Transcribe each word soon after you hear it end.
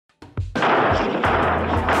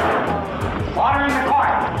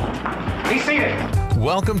seated.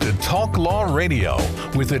 Welcome to Talk Law Radio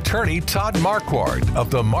with attorney Todd Marquardt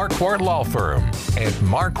of the Marquardt Law Firm at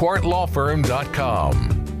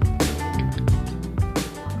marquardtlawfirm.com.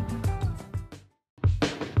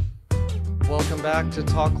 Welcome back to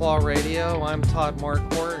Talk Law Radio. I'm Todd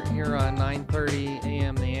Marquardt here on 9:30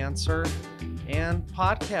 a.m. The Answer and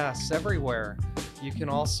podcasts everywhere. You can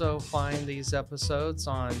also find these episodes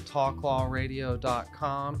on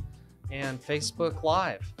talklawradio.com and Facebook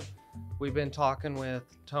Live. We've been talking with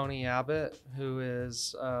Tony Abbott, who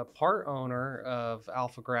is part owner of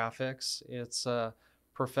AlphaGraphics. It's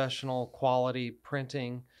professional quality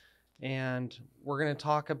printing. And we're going to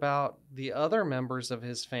talk about the other members of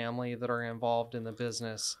his family that are involved in the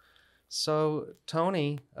business. So,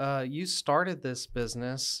 Tony, you started this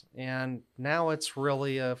business, and now it's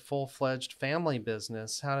really a full-fledged family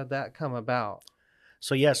business. How did that come about?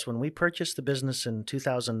 So yes, when we purchased the business in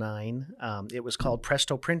 2009, it was called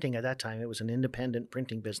Presto Printing at that time. It was an independent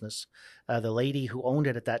printing business. The lady who owned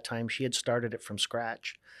it at that time, she had started it from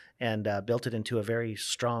scratch and built it into a very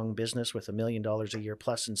strong business with $1 million a year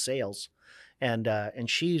plus in sales. And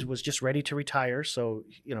she was just ready to retire, so,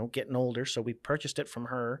 getting older. So we purchased it from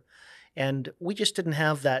her. And we just didn't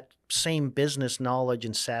have that same business knowledge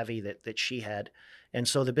and savvy that she had. And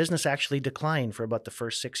so the business actually declined for about the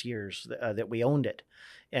first 6 years that we owned it.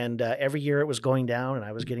 And every year it was going down, and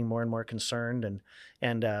I was getting more and more concerned.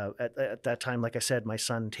 And at that time, like I said, my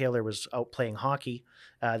son Taylor was out playing hockey.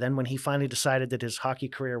 Then when he finally decided that his hockey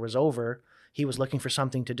career was over, he was looking for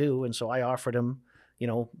something to do. And so I offered him,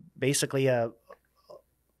 basically to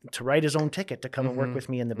write his own ticket to come and work with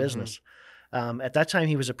me in the business. At that time,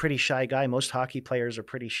 he was a pretty shy guy. Most hockey players are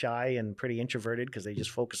pretty shy and pretty introverted because they just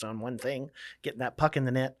focus on one thing, getting that puck in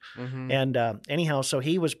the net. And anyhow, so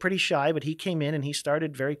he was pretty shy, but he came in and he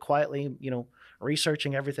started very quietly,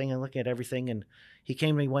 researching everything and looking at everything. And he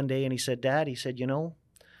came to me one day and he said, "Dad,"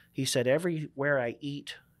 he said, "everywhere I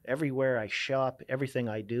eat, everywhere I shop, everything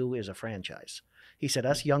I do is a franchise." He said,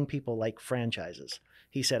 "Us young people like franchises."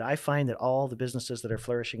 He said, "I find that all the businesses that are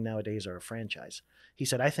flourishing nowadays are a franchise." He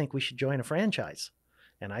said, "I think we should join a franchise."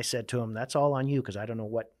 And I said to him, "That's all on you because I don't know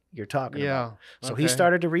what you're talking about." So he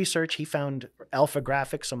started to research. He found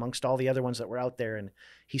AlphaGraphics amongst all the other ones that were out there. And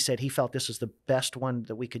he said he felt this was the best one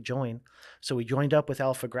that we could join. So we joined up with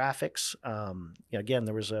AlphaGraphics. Again,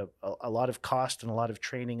 there was a lot of cost and a lot of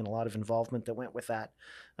training and a lot of involvement that went with that.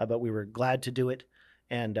 But we were glad to do it.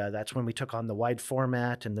 And that's when we took on the wide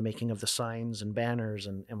format and the making of the signs and banners.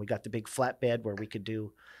 And we got the big flatbed where we could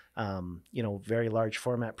do, very large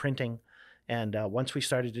format printing. And once we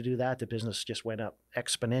started to do that, the business just went up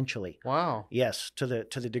exponentially. Wow. Yes, to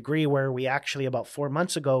the degree where we actually, about 4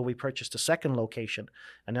 months ago, we purchased a second location,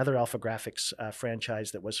 another AlphaGraphics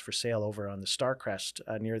franchise that was for sale over on the Starcrest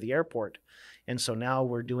near the airport. And so now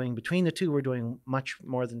between the two, we're doing much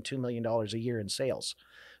more than $2 million a year in sales.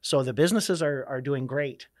 So the businesses are doing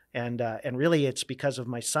great. And really it's because of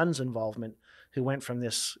my son's involvement, who went from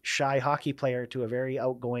this shy hockey player to a very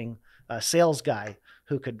outgoing sales guy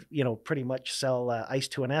who could, pretty much sell ice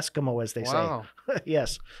to an Eskimo, as they say.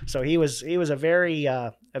 Yes. So he was a very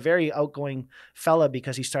outgoing fella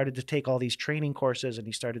because he started to take all these training courses and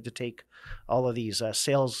he started to take all of these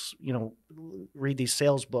sales, read these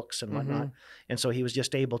sales books and whatnot. And so he was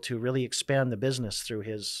just able to really expand the business through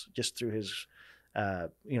his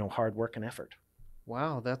hard work and effort.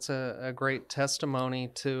 Wow, that's a great testimony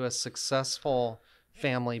to a successful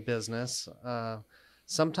family business.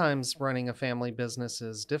 Sometimes running a family business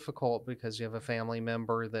is difficult because you have a family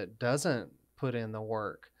member that doesn't put in the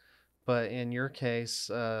work. But in your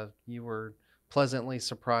case, you were pleasantly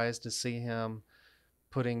surprised to see him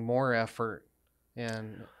putting more effort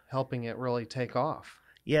and helping it really take off.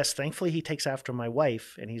 Yes, thankfully he takes after my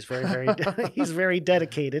wife, and he's very he's very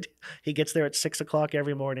dedicated. He gets there at 6 o'clock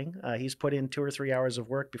every morning. He's put in 2 or 3 hours of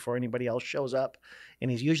work before anybody else shows up,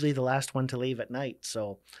 and he's usually the last one to leave at night.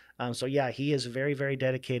 So yeah, he is very, very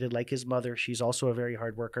dedicated. Like his mother, she's also a very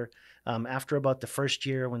hard worker. After about the first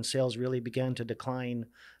year, when sales really began to decline,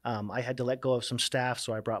 I had to let go of some staff,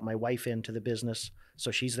 so I brought my wife into the business.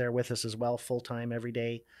 So she's there with us as well, full time every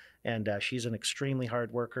day, and she's an extremely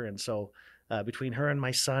hard worker, and so. Between her and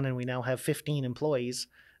my son, and we now have 15 employees.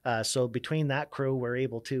 So between that crew, we're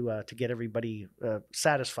able to get everybody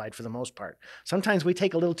satisfied for the most part. Sometimes we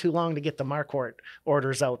take a little too long to get the Marquardt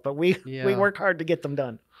orders out, but we work hard to get them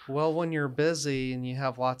done. Well, when you're busy and you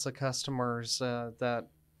have lots of customers,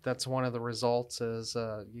 that's one of the results is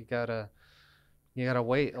you gotta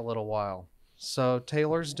wait a little while. So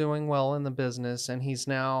Taylor's doing well in the business, and he's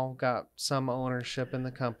now got some ownership in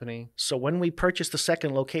the company. So when we purchased the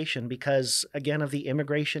second location, because again of the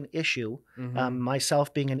immigration issue,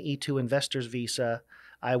 myself being an E2 investor's visa,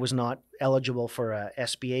 I was not eligible for a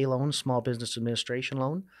SBA loan, Small Business Administration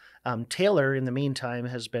loan. Taylor, in the meantime,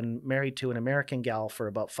 has been married to an American gal for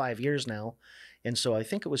about 5 years now. And so I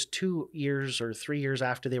think it was 2 years or 3 years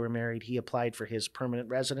after they were married, he applied for his permanent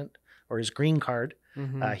resident or his green card.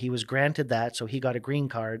 He was granted that, so he got a green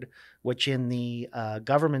card, which in the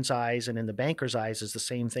government's eyes and in the banker's eyes is the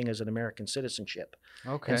same thing as an American citizenship.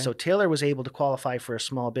 Okay. And so Taylor was able to qualify for a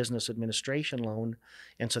Small Business Administration loan.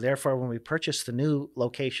 And so therefore, when we purchased the new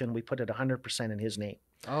location, we put it 100% in his name.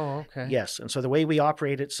 Oh, okay. Yes. And so the way we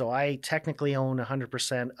operate it, so I technically own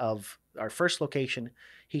 100% of our first location.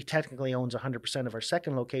 He technically owns 100% of our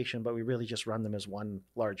second location, but we really just run them as one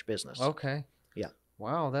large business. Okay. Yeah.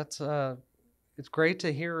 Wow, that's it's great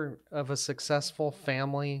to hear of a successful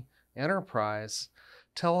family enterprise.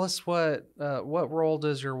 Tell us what role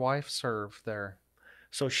does your wife serve there?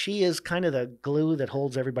 So she is kind of the glue that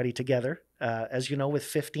holds everybody together. As you know, with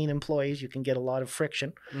 15 employees, you can get a lot of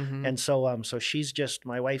friction. And so she's just,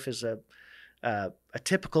 my wife is a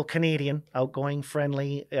typical Canadian, outgoing,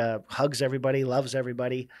 friendly, hugs everybody, loves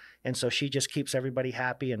everybody. And so she just keeps everybody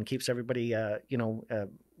happy and keeps everybody,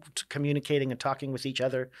 communicating and talking with each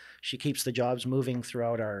other. She keeps the jobs moving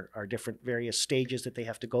throughout our different various stages that they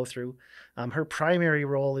have to go through. Her primary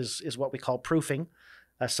role is what we call proofing.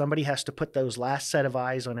 Somebody has to put those last set of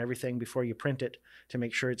eyes on everything before you print it to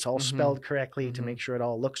make sure it's all spelled correctly, to make sure it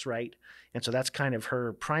all looks right. And so that's kind of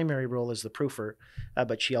her primary role as the proofer.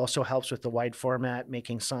 But she also helps with the wide format,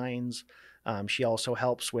 making signs. She also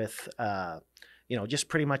helps with, just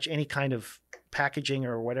pretty much any kind of packaging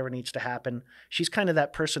or whatever needs to happen. She's kind of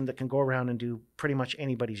that person that can go around and do pretty much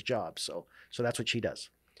anybody's job. So that's what she does.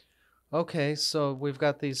 Okay, so we've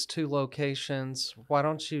got these two locations. Why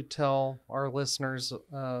don't you tell our listeners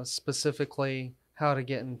specifically how to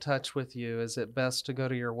get in touch with you? Is it best to go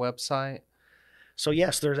to your website? So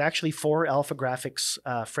yes, there's actually 4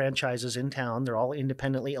 AlphaGraphics franchises in town. They're all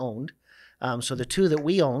independently owned. So the 2 that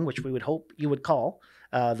we own, which we would hope you would call,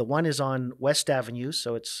 the one is on West Avenue,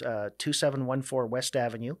 so it's 2714 West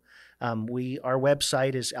Avenue. Our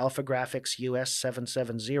website is AlphaGraphics US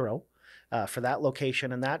 770 for that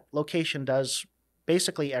location, and that location does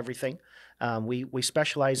basically everything. We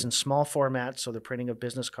specialize in small formats, so the printing of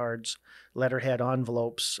business cards, letterhead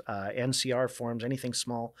envelopes, NCR forms, anything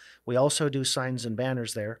small. We also do signs and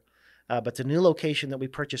banners there. But the new location that we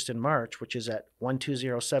purchased in March, which is at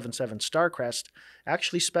 12077 Starcrest,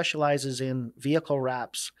 actually specializes in vehicle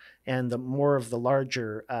wraps and the more of the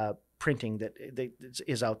larger printing that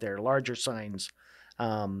is out there, larger signs.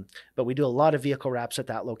 But we do a lot of vehicle wraps at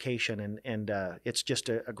that location, and it's just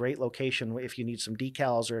a great location if you need some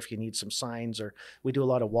decals or if you need some signs, or we do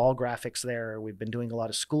a lot of wall graphics there. We've been doing a lot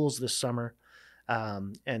of schools this summer.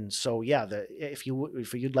 And so, yeah, if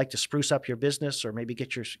you'd like to spruce up your business or maybe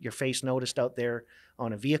get your face noticed out there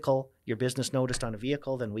on a vehicle, your business noticed on a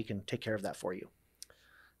vehicle, then we can take care of that for you.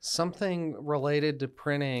 Something related to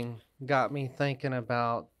printing got me thinking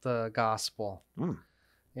about the gospel.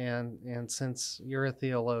 And since you're a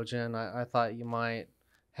theologian, I thought you might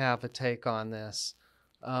have a take on this.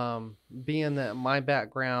 Being that my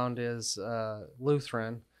background is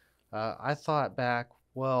Lutheran, I thought back,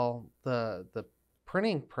 well, the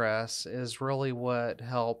printing press is really what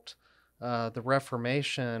helped the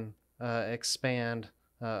Reformation expand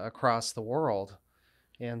across the world.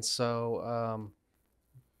 And so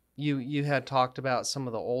you had talked about some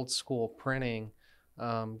of the old school printing.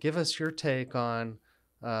 Give us your take on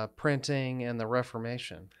printing and the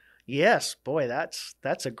Reformation. Yes, boy,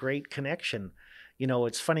 that's a great connection. You know,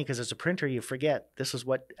 it's funny because as a printer, you forget this is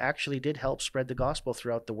what actually did help spread the gospel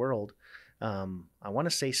throughout the world. I want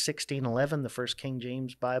to say 1611, the first King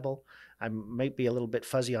James Bible. I might be a little bit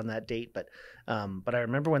fuzzy on that date, but I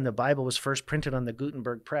remember when the Bible was first printed on the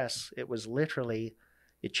Gutenberg press, it was literally,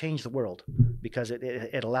 it changed the world because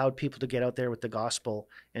it allowed people to get out there with the gospel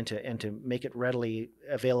and to make it readily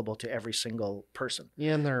available to every single person.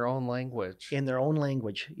 In their own language. In their own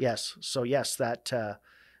language, yes. So yes, that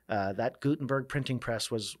Gutenberg printing press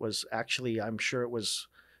was actually, I'm sure it was,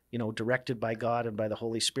 directed by God and by the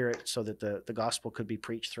Holy Spirit so that the gospel could be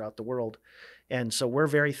preached throughout the world. And so we're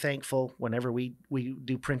very thankful whenever we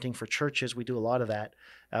do printing for churches. We do a lot of that.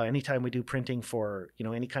 Anytime we do printing for,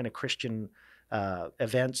 any kind of Christian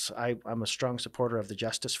events, I'm a strong supporter of the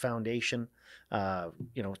Justice Foundation,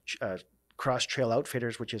 Cross Trail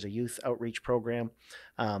Outfitters, which is a youth outreach program.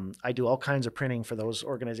 I do all kinds of printing for those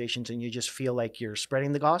organizations, and you just feel like you're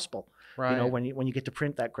spreading the gospel, right? When you get to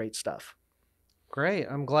print that great stuff. Great.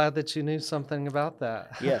 I'm glad that you knew something about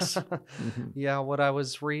that. Yes. Mm-hmm. Yeah, what I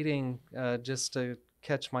was reading, just to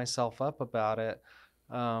catch myself up about it,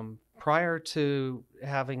 prior to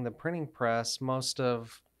having the printing press, most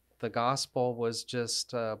of the gospel was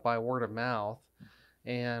just by word of mouth,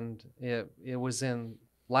 and it was in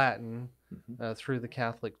Latin through the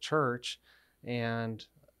Catholic Church, and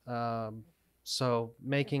so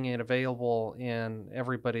making it available in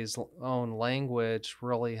everybody's own language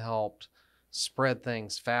really helped spread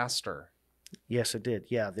things faster. Yes, it did.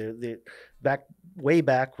 Yeah, way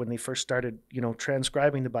back when they first started,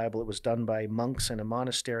 transcribing the Bible, it was done by monks in a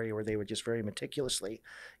monastery where they would just very meticulously,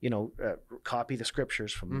 copy the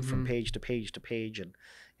scriptures from page to page to page,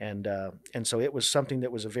 and so it was something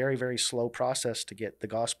that was a very, very slow process to get the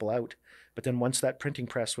gospel out. But then once that printing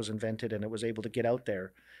press was invented and it was able to get out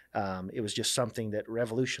there, it was just something that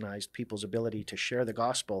revolutionized people's ability to share the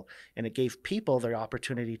gospel, and it gave people their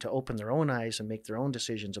opportunity to open their own eyes and make their own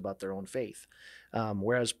decisions about their own faith.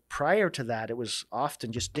 Whereas prior to that, it was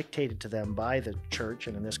often just dictated to them by the church,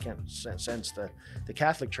 and in this sense, the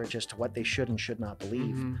Catholic Church, as to what they should and should not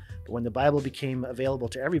believe. But when the Bible became available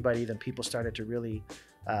to everybody, then people started to really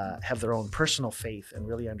have their own personal faith and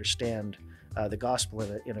really understand the gospel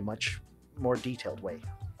in a much more detailed way.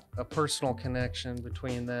 A personal connection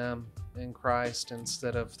between them and Christ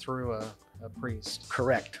instead of through a priest.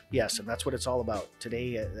 Correct. Yes, and that's what it's all about.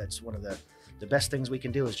 Today, that's one of the best things we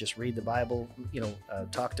can do is just read the Bible,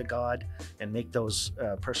 talk to God, and make those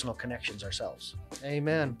personal connections ourselves.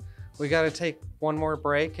 Amen. We got to take one more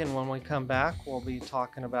break, and when we come back, we'll be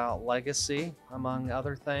talking about legacy, among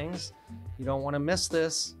other things. You don't want to miss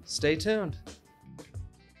this. Stay tuned.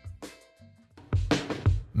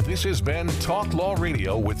 This has been Talk Law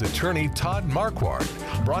Radio with attorney Todd Marquardt,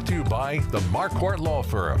 brought to you by the Marquardt Law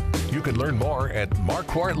Firm. You can learn more at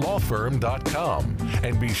marquardtlawfirm.com,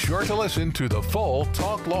 and be sure to listen to the full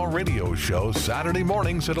Talk Law Radio show Saturday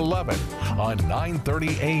mornings at 11 on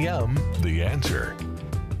 9:30 a.m. The Answer.